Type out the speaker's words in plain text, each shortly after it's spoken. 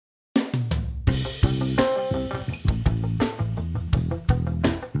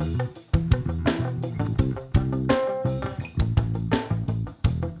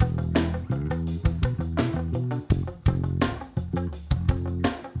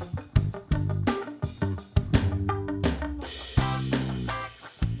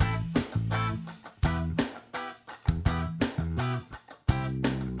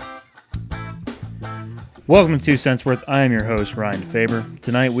Welcome to 2 Cents Worth. I am your host, Ryan DeFaber.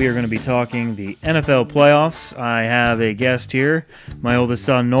 Tonight we are going to be talking the NFL playoffs. I have a guest here, my oldest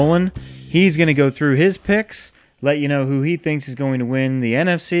son, Nolan. He's going to go through his picks, let you know who he thinks is going to win the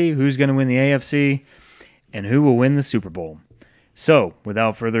NFC, who's going to win the AFC, and who will win the Super Bowl. So,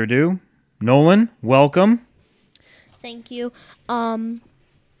 without further ado, Nolan, welcome. Thank you. Welcome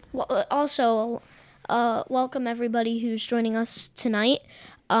everybody who's joining us tonight.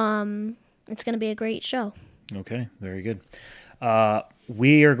 It's going to be a great show. Okay, very good.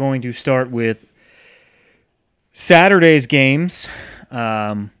 We are going to start with Saturday's games.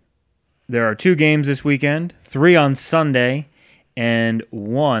 There are 2 games this weekend, 3 on Sunday, and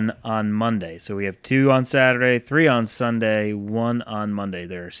 1 on Monday. So we have 2 on Saturday, 3 on Sunday, 1 on Monday.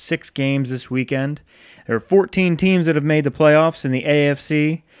 There are 6 games this weekend. There are 14 teams that have made the playoffs in the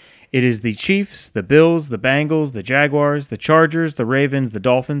AFC. It is the Chiefs, the Bills, the Bengals, the Jaguars, the Chargers, the Ravens, the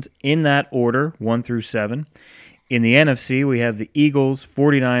Dolphins, in that order, 1 through 7. In the NFC, we have the Eagles,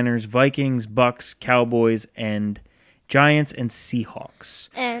 49ers, Vikings, Bucks, Cowboys, and Giants and Seahawks.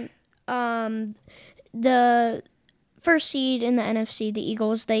 And the first seed in the NFC, the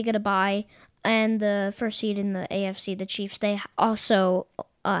Eagles, they get a bye. And the first seed in the AFC, the Chiefs, they also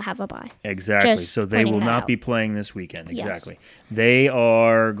have a bye. Exactly. Just so they will not out. be playing this weekend. Exactly. Yes. They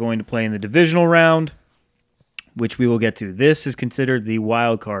are going to play in the divisional round, which we will get to. This is considered the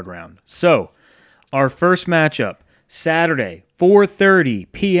wild card round. So our first matchup, Saturday,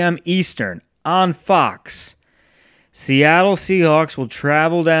 4:30 p.m. Eastern on Fox. Seattle Seahawks will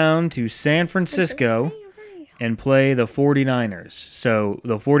travel down to San Francisco and play the 49ers. So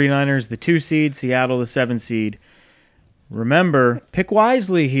the 49ers, the 2 seed, Seattle, the 7 seed. Remember, pick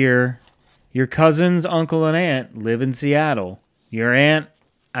wisely here. Your cousins, uncle, and aunt live in Seattle. Your aunt,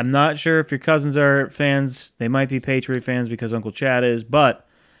 I'm not sure if your cousins are fans. They might be Patriot fans because Uncle Chad is, but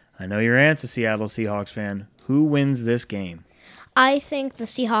I know your aunt's a Seattle Seahawks fan. Who wins this game? I think the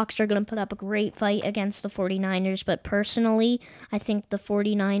Seahawks are going to put up a great fight against the 49ers, but personally, I think the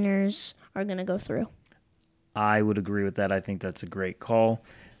 49ers are going to go through. I would agree with that. I think that's a great call.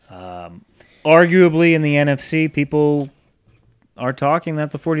 Arguably in the NFC, people are talking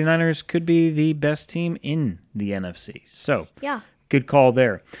that the 49ers could be the best team in the NFC. So, yeah, good call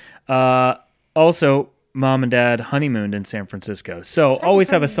there. Also, Mom and Dad honeymooned in San Francisco. So, always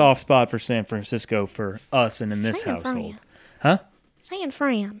have a soft spot for San Francisco for us and in this household. Huh? San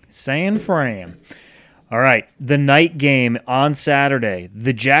Fran. San Fran. All right, the night game on Saturday.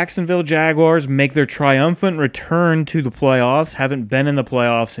 The Jacksonville Jaguars make their triumphant return to the playoffs. Haven't been in the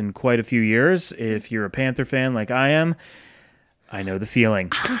playoffs in quite a few years. If you're a Panther fan like I am, I know the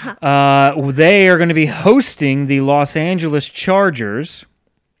feeling. They are going to be hosting the Los Angeles Chargers,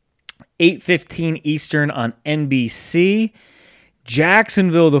 8:15 Eastern on NBC.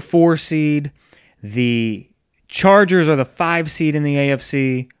 Jacksonville, the 4 seed. The Chargers are the 5 seed in the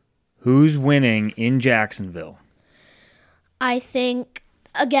AFC. Who's winning in Jacksonville? I think,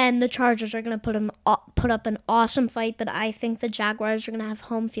 again, the Chargers are going to put up an awesome fight, but I think the Jaguars are going to have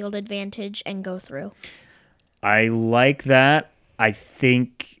home field advantage and go through. I like that. I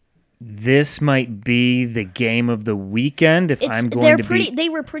think this might be the game of the weekend. They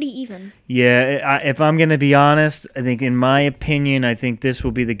were pretty even. Yeah, if I'm going to be honest, I think in my opinion, I think this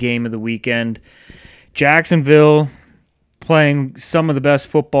will be the game of the weekend. Jacksonville playing some of the best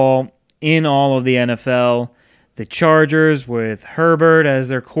football in all of the NFL. The Chargers with Herbert as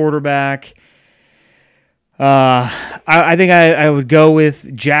their quarterback. I think I would go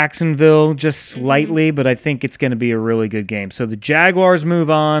with Jacksonville just slightly, but I think it's going to be a really good game. So the Jaguars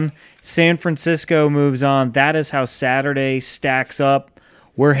move on. San Francisco moves on. That is how Saturday stacks up.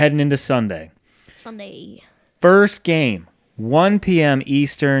 We're heading into Sunday. First game, 1 p.m.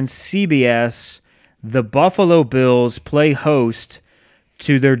 Eastern, CBS. The Buffalo Bills play host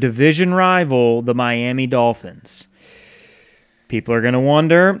to their division rival, the Miami Dolphins. People are going to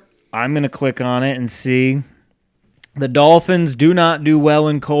wonder. I'm going to click on it and see. The Dolphins do not do well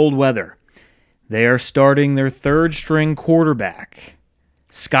in cold weather. They are starting their 3rd-string quarterback,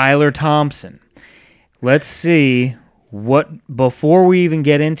 Skylar Thompson. Let's see before we even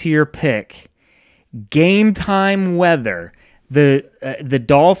get into your pick, game time weather. The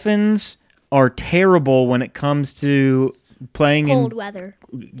Dolphins are terrible when it comes to playing cold weather.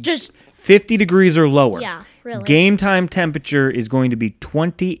 Just 50 degrees or lower. Yeah, really. Game time temperature is going to be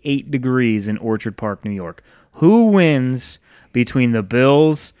 28 degrees in Orchard Park, New York. Who wins between the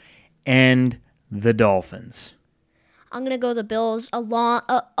Bills and the Dolphins? I'm going to go the Bills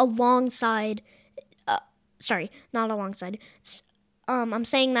alongside. Sorry, not alongside. I'm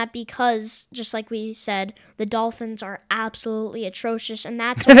saying that because, just like we said, the Dolphins are absolutely atrocious, and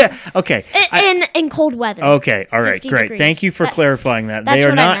that's Okay. in cold weather. Okay. All right. 50 Great. degrees. Thank you for clarifying that. that's They are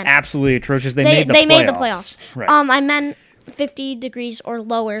what I not meant. absolutely atrocious. They They made the playoffs. made the playoffs. Right. I meant 50 degrees or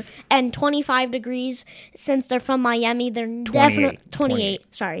lower, and 25 degrees. Since they're from Miami, they're definitely 28.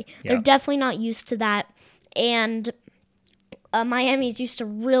 Sorry, Yeah. they're definitely not used to that, and Miami's used to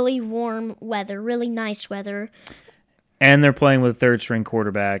really warm weather, really nice weather. And they're playing with a third-string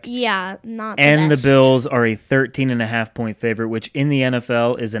quarterback. Yeah, not the And best. the Bills are a 13.5-point favorite, which in the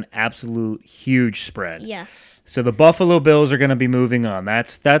NFL is an absolute huge spread. Yes. So the Buffalo Bills are going to be moving on.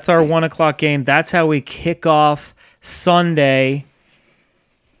 That's our 1 o'clock game. That's how we kick off Sunday.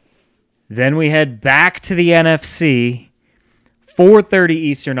 Then we head back to the NFC. 4:30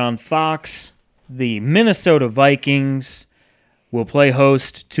 Eastern on Fox. The Minnesota Vikings will play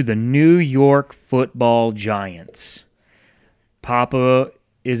host to the New York Football Giants. Papa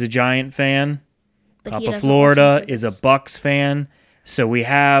is a Giant fan. But he Papa doesn't Florida listen to is a this. Bucks fan. So we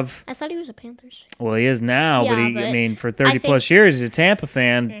have, I thought he was a Panthers. well, he is now, Yeah, but but I mean, for I 30 think- plus years, he's a Tampa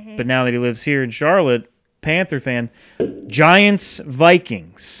fan. But now that he lives here in Charlotte, Panther fan. Giants,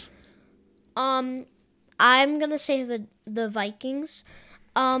 Vikings. I'm gonna say the Vikings.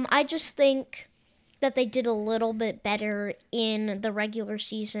 I just think that they did a little bit better in the regular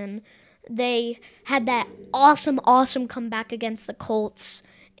season. They had that awesome comeback against the Colts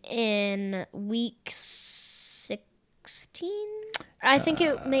in week 16. I think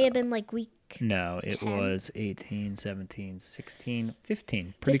it may have been like week. No, it 10. was 18, 17, 16,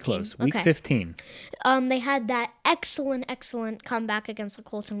 15. Pretty 15, close. Week okay. 15. They had that excellent comeback against the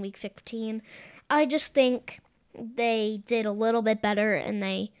Colts in week 15. I just think they did a little bit better, and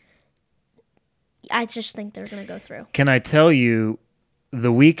I just think they're going to go through. Can I tell you,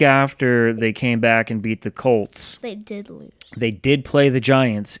 the week after they came back and beat the Colts, They did lose. they did play the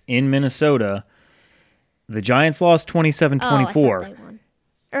Giants in Minnesota. The Giants lost 27-24. Oh, I thought they won.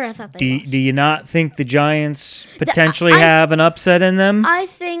 Or I thought they lost. Do you not think the Giants potentially I- have an upset in them? I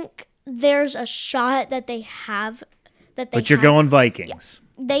think there's a shot that they have. But you're going Vikings.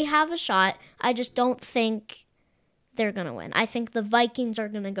 They have a shot. I just don't think they're going to win. I think the Vikings are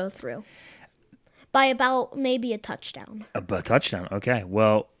going to go through by about maybe a touchdown. A touchdown. Okay.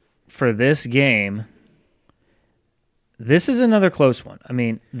 Well, for this game, this is another close one. I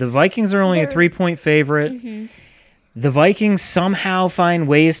mean, the Vikings are only a 3-point favorite. Mm-hmm. The Vikings somehow find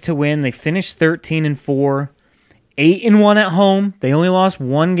ways to win. They finished 13-4, 8-1 at home. They only lost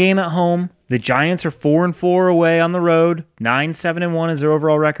one game at home. The Giants are 4-4 away on the road. 9-7-1 is their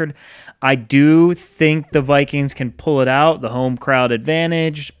overall record. I do think the Vikings can pull it out. The home crowd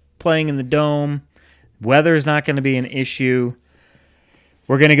advantage, playing in the dome. Weather's not going to be an issue.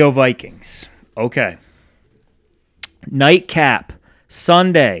 We're going to go Vikings. Okay. Nightcap,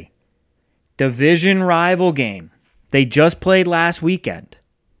 Sunday, division rival game. They just played last weekend.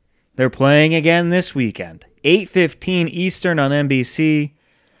 They're playing again this weekend. 8:15 Eastern on NBC.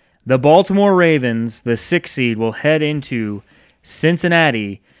 The Baltimore Ravens, the 6th seed, will head into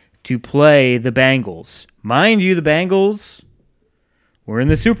Cincinnati to play the Bengals. Mind you, the Bengals were in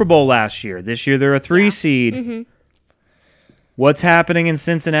the Super Bowl last year. This year they're a 3 seed. Mm-hmm. What's happening in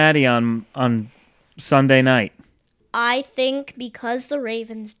Cincinnati on Sunday night? I think because the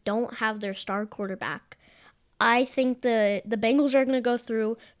Ravens don't have their star quarterback, I think the Bengals are going to go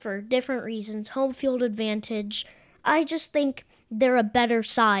through for different reasons. Home field advantage. I just think they're a better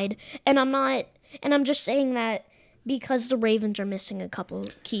side, and I'm just saying that because the Ravens are missing a couple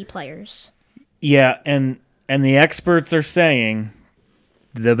key players. Yeah, and the experts are saying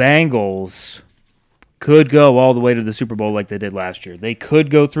the Bengals could go all the way to the Super Bowl like they did last year. They could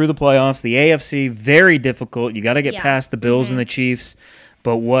go through the playoffs. The AFC, very difficult. You got to get past the Bills and the Chiefs.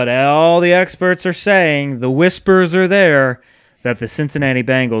 But what all the experts are saying, the whispers are there, that the Cincinnati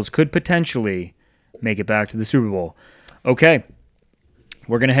Bengals could potentially make it back to the Super Bowl. Okay,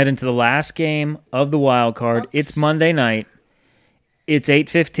 we're going to head into the last game of the wild card. It's Monday night. It's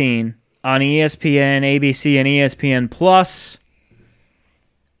 8:15 on ESPN, ABC, and ESPN Plus.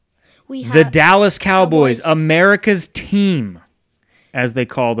 We have The Dallas Cowboys, America's team, as they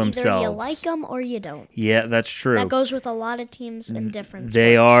call themselves. Either you like them or you don't. Yeah, that's true. That goes with a lot of teams in different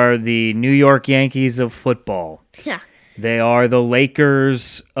They sports. are the New York Yankees of football. Yeah. They are the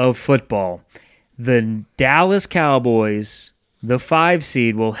Lakers of football. The Dallas Cowboys, the 5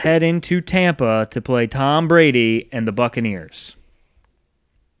 seed, will head into Tampa to play Tom Brady and the Buccaneers.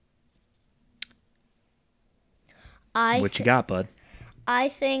 What you got, bud? I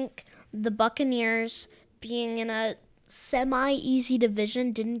think the Buccaneers, being in a semi-easy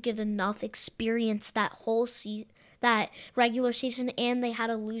division, didn't get enough experience that whole that regular season and they had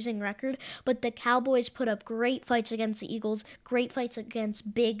a losing record. But the Cowboys put up great fights against the Eagles, great fights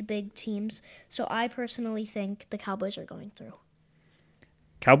against big teams. So I personally think the Cowboys are going through.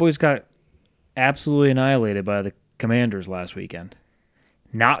 Cowboys got absolutely annihilated by the Commanders last weekend.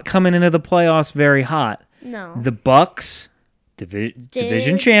 Not coming into the playoffs very hot. No. The Bucks,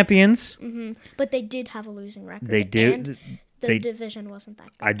 division champions. Mm-hmm. But they did have a losing record. They did. And the division wasn't that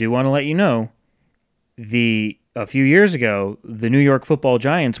good. I do want to let you know, a few years ago, the New York Football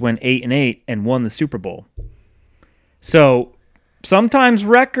Giants went 8-8 and won the Super Bowl. So sometimes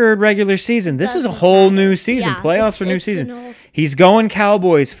regular season. This is a whole new season. Playoffs for new season. He's going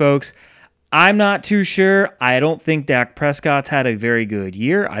Cowboys, folks. I'm not too sure. I don't think Dak Prescott's had a very good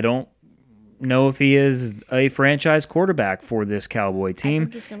year. I don't know if he is a franchise quarterback for this Cowboy team. I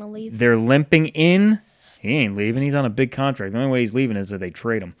think he's going to leave. They're limping in. He ain't leaving. He's on a big contract. The only way he's leaving is if they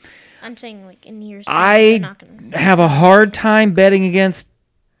trade him. I'm saying like in years. I have a hard time betting against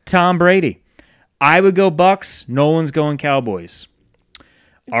Tom Brady. I would go Bucks. Nolan's going Cowboys.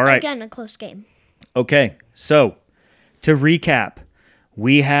 All right. Again, a close game. Okay, so to recap,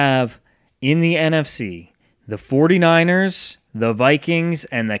 we have in the NFC the 49ers, the Vikings,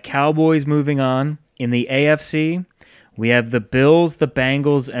 and the Cowboys moving on. In the AFC, we have the Bills, the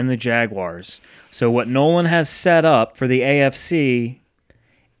Bengals, and the Jaguars. So what Nolan has set up for the AFC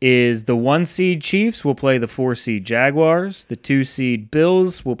is the 1-seed Chiefs will play the 4-seed Jaguars. The 2-seed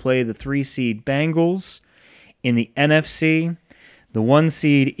Bills will play the 3-seed Bengals. In the NFC, the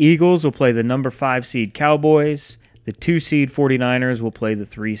 1-seed Eagles will play the number 5-seed Cowboys. The 2-seed 49ers will play the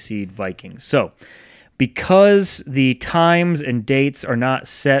 3-seed Vikings. So, because the times and dates are not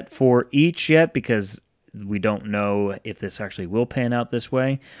set for each yet, because we don't know if this actually will pan out this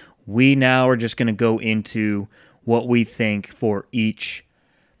way, we now are just going to go into what we think for each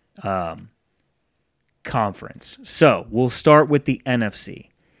conference. So, we'll start with the NFC.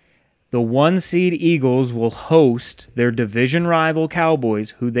 The 1-seed Eagles will host their division rival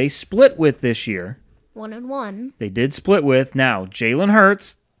Cowboys, who they split with this year. 1-1. They did split with. Now, Jalen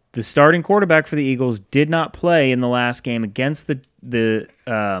Hurts, the starting quarterback for the Eagles, did not play in the last game against the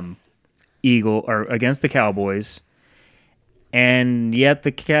against the Cowboys, and yet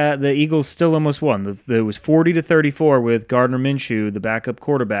the Eagles still almost won. It was 40-34 with Gardner Minshew, the backup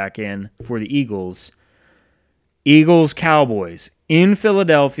quarterback, in for the Eagles. Eagles Cowboys in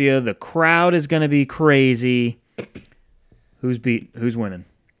Philadelphia. The crowd is going to be crazy. Who's winning?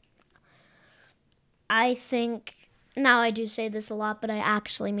 I think, now I do say this a lot, but I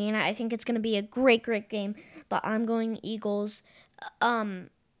actually mean it. I think it's going to be a great game, but I'm going Eagles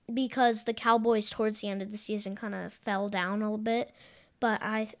because the Cowboys towards the end of the season kind of fell down a little bit, but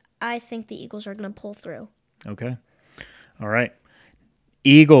I think the Eagles are going to pull through. Okay. All right.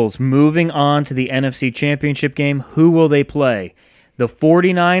 Eagles moving on to the NFC Championship game. Who will they play? The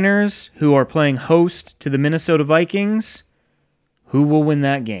 49ers, who are playing host to the Minnesota Vikings. Who will win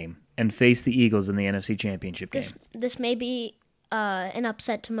that game and face the Eagles in the NFC Championship game? This may be an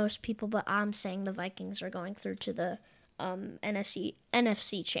upset to most people, but I'm saying the Vikings are going through to the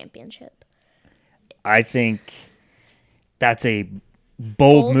NFC Championship. I think that's a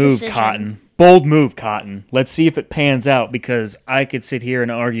bold move, decision. Cotton. Bold move, Cotton. Let's see if it pans out, because I could sit here and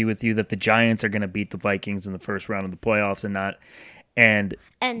argue with you that the Giants are going to beat the Vikings in the first round of the playoffs and not. And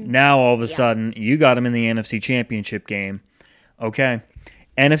now all of a sudden, you got them in the NFC Championship game. Okay.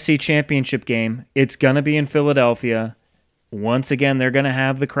 NFC Championship game. It's going to be in Philadelphia. Once again, they're going to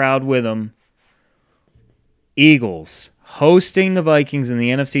have the crowd with them. Eagles hosting the Vikings in the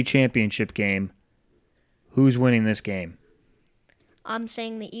NFC Championship game. Who's winning this game? I'm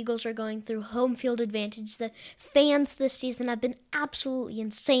saying the Eagles are going through home field advantage. The fans this season have been absolutely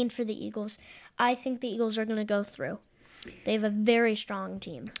insane for the Eagles. I think the Eagles are going to go through. They have a very strong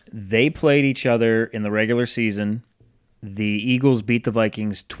team. They played each other in the regular season. The Eagles beat the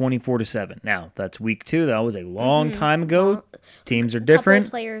Vikings 24-7. Now, that's week 2. That was a long time ago. Teams are different. A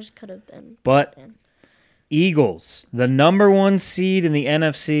couple players could have been. But Eagles, the number 1 seed in the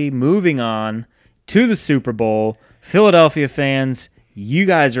NFC, moving on to the Super Bowl. Philadelphia fans, you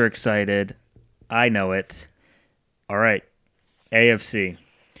guys are excited. I know it. All right, AFC.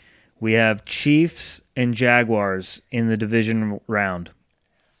 We have Chiefs and Jaguars in the division round.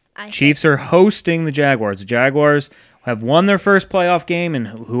 Chiefs are hosting the Jaguars. The Jaguars have won their first playoff game in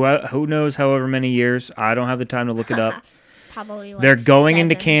who knows however many years. I don't have the time to look it up. Probably like They're going 7.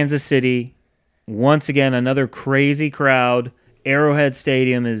 into Kansas City. Once again, another crazy crowd. Arrowhead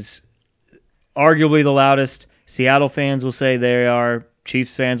Stadium is arguably the loudest. Seattle fans will say they are.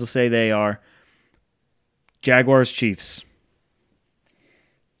 Chiefs fans will say they are. Jaguars, Chiefs.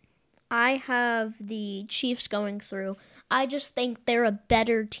 I have the Chiefs going through. I just think they're a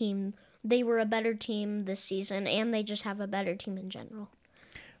better team. They were a better team this season, and they just have a better team in general.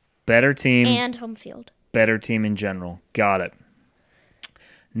 Better team. And home field. Better team in general. Got it.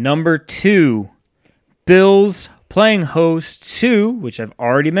 Number 2, Bills playing host to, which I've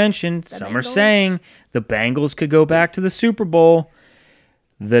already mentioned. Some are saying the Bengals could go back to the Super Bowl.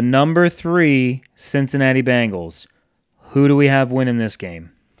 The number 3 Cincinnati Bengals. Who do we have winning this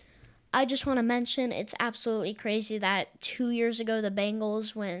game? I just want to mention it's absolutely crazy that 2 years ago the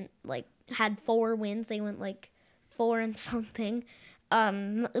Bengals had 4 wins. They went 4 and something.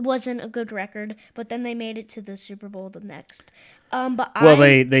 It wasn't a good record, but then they made it to the Super Bowl the next.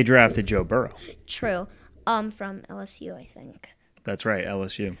 They drafted Joe Burrow. True. From LSU, I think. That's right,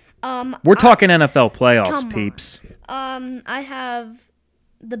 LSU. We're talking NFL playoffs, peeps. I have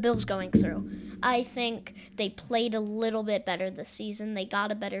the Bills going through. I think they played a little bit better this season. They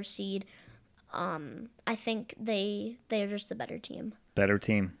got a better seed. I think they're just a better team. Better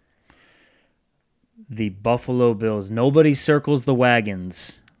team. The Buffalo Bills. Nobody circles the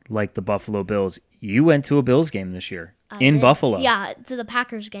wagons like the Buffalo Bills. You went to a Bills game this year in Buffalo. Yeah, to the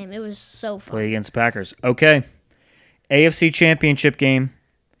Packers game. It was so fun. Play against Packers. Okay. AFC Championship game.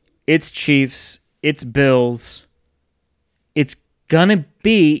 It's Chiefs. It's Bills. It's going to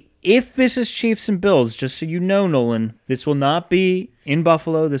be, if this is Chiefs and Bills, just so you know, Nolan, this will not be in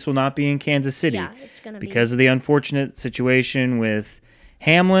Buffalo. This will not be in Kansas City. Yeah, it's going to be. Because of the unfortunate situation with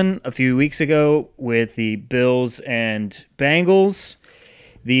Hamlin a few weeks ago with the Bills and Bengals.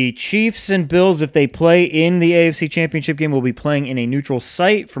 The Chiefs and Bills, if they play in the AFC Championship game, will be playing in a neutral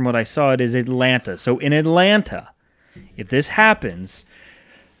site. From what I saw, it is Atlanta. So in Atlanta, if this happens,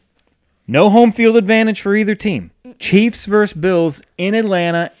 no home field advantage for either team. Chiefs versus Bills in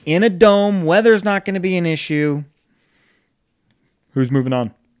Atlanta, in a dome. Weather's not going to be an issue. Who's moving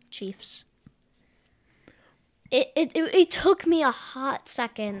on? Chiefs. It took me a hot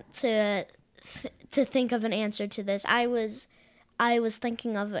second to think of an answer to this. I was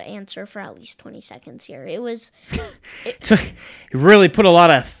thinking of an answer for at least 20 seconds here. He really put a lot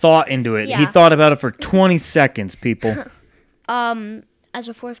of thought into it. Yeah. He thought about it for 20 seconds, people. As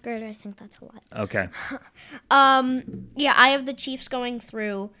a 4th grader, I think that's a lot. Okay. Yeah, I have the Chiefs going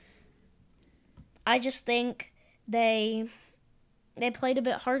through. I just think they played a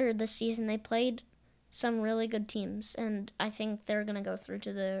bit harder this season. They played some really good teams, and I think they're going to go through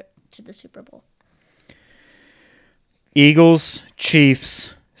to the Super Bowl. Eagles,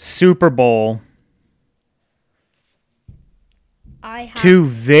 Chiefs, Super Bowl. I have 2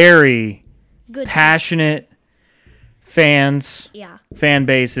 very good passionate fans, yeah. Fan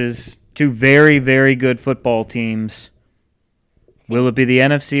bases, 2 very, very good football teams. Will it be the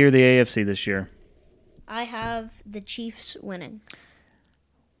NFC or the AFC this year? I have the Chiefs winning.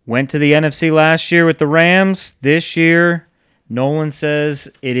 Went to the NFC last year with the Rams. This year, Nolan says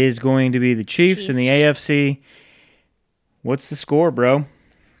it is going to be the Chiefs in the AFC. What's the score, bro?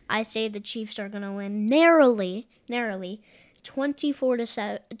 I say the Chiefs are going to win narrowly,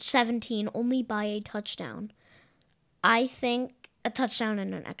 24-17, only by a touchdown. I think a touchdown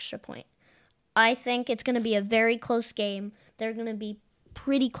and an extra point. I think it's going to be a very close game. They're going to be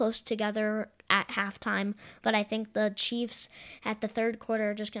pretty close together at halftime, but I think the Chiefs at the 3rd quarter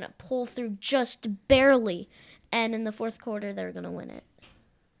are just going to pull through just barely, and in the 4th quarter, they're going to win it.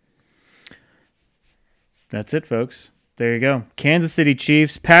 That's it, folks. There you go. Kansas City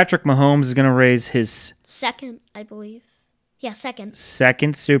Chiefs. Patrick Mahomes is going to raise his 2nd, I believe. Yeah, 2nd.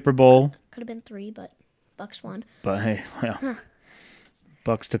 2nd Super Bowl. Could have been 3, but Bucs won. But hey, well,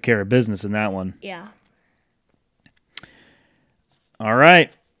 Bucs took care of business in that one. Yeah. All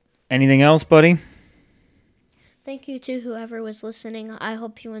right. Anything else, buddy? Thank you to whoever was listening. I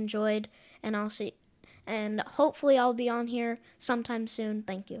hope you enjoyed, and hopefully I'll be on here sometime soon.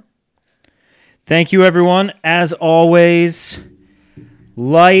 Thank you. Thank you, everyone. As always,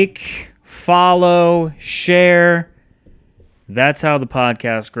 like, follow, share. That's how the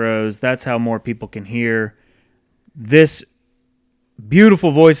podcast grows. That's how more people can hear this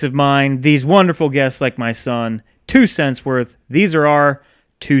beautiful voice of mine, these wonderful guests like my son. 2 cents worth. These are our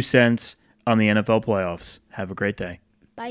 2 cents on the NFL playoffs. Have a great day.